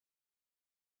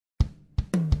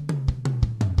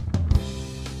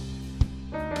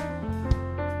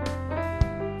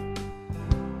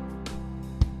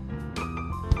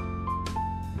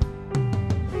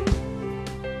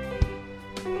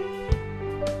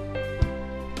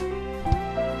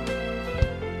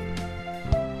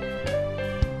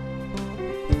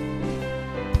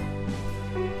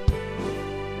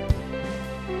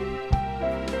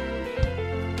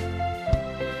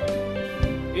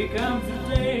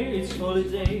it's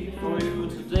holiday for you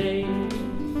today.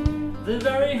 The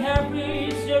very happy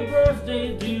it's your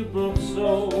birthday, dear Bob.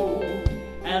 So,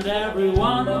 and every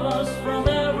one of us from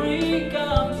every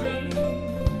country,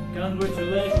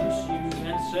 congratulations you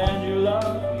and send you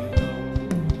love, you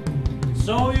know.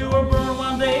 So you were born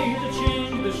one day to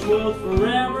change this world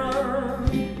forever,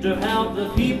 to help the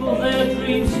people their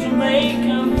dreams to make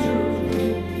come true.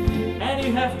 And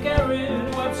you have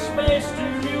carried what space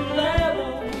to new level,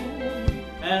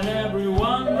 and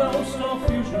everyone knows no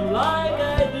fusion like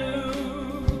I do.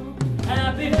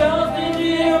 Happy birthday,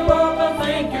 dear Bob, and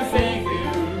thank you, thank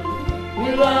you.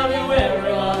 We love you,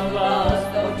 everyone of us,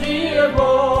 oh dear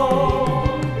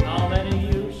Bob. How many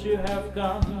years you have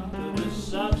come to this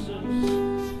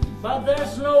success, but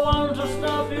there's no one to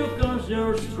stop you cause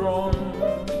you're strong.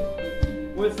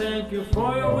 We thank you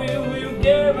for your will, you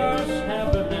gave us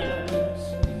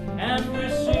happiness, and we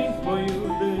sing for you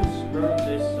this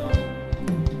birthday song.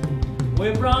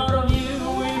 We're proud of you,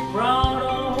 we're proud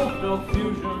of Dog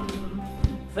Fusion.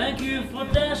 Thank you for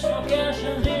dash for cash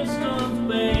and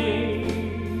instant pay.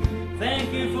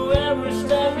 Thank you for every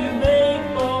step you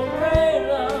make, Bob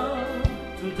Reina.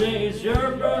 Today is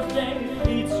your birthday,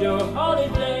 it's your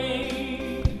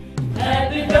holiday.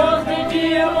 Happy birthday,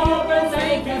 dear Bob, and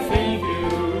thank you, thank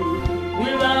you. We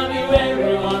love you,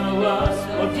 every one of us,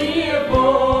 oh dear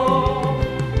Bob.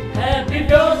 Happy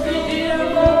birthday, dear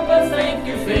Bob, and thank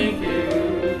you, thank you.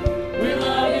 We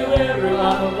love you, every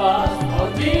one of us,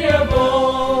 oh dear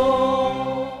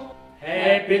Bob.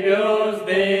 Happy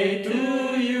birthday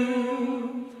to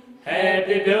you.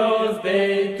 Happy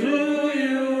birthday to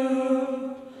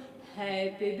you.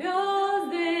 Happy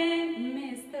birthday,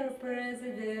 Mr.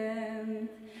 President.